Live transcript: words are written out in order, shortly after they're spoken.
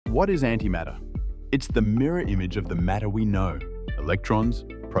What is antimatter? It's the mirror image of the matter we know. Electrons,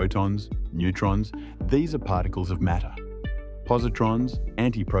 protons, neutrons, these are particles of matter. Positrons,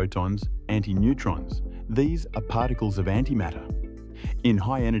 antiprotons, antineutrons, these are particles of antimatter. In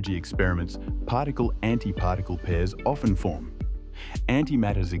high-energy experiments, particle-antiparticle pairs often form.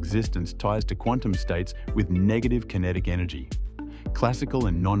 Antimatter's existence ties to quantum states with negative kinetic energy. Classical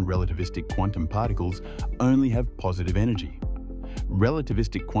and non-relativistic quantum particles only have positive energy.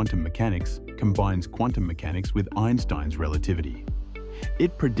 Relativistic quantum mechanics combines quantum mechanics with Einstein's relativity.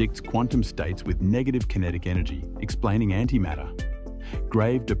 It predicts quantum states with negative kinetic energy, explaining antimatter.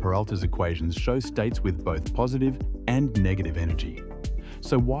 Grave de Peralta's equations show states with both positive and negative energy.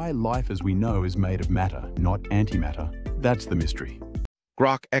 So why life as we know is made of matter, not antimatter? That's the mystery.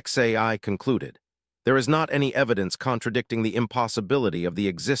 Grok XAI concluded, there is not any evidence contradicting the impossibility of the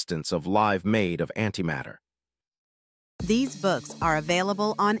existence of life made of antimatter. These books are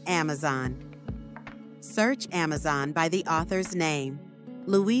available on Amazon. Search Amazon by the author's name,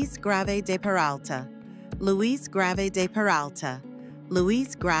 Luis Grave de Peralta, Luis Grave de Peralta,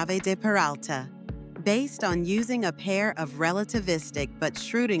 Luis Grave de Peralta, based on using a pair of relativistic but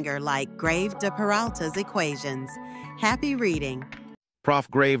Schrödinger-like Grave de Peralta's equations. Happy reading. Prof.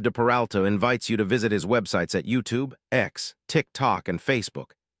 Grave de Peralta invites you to visit his websites at YouTube, X, TikTok, and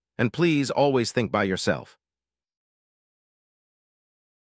Facebook. And please always think by yourself.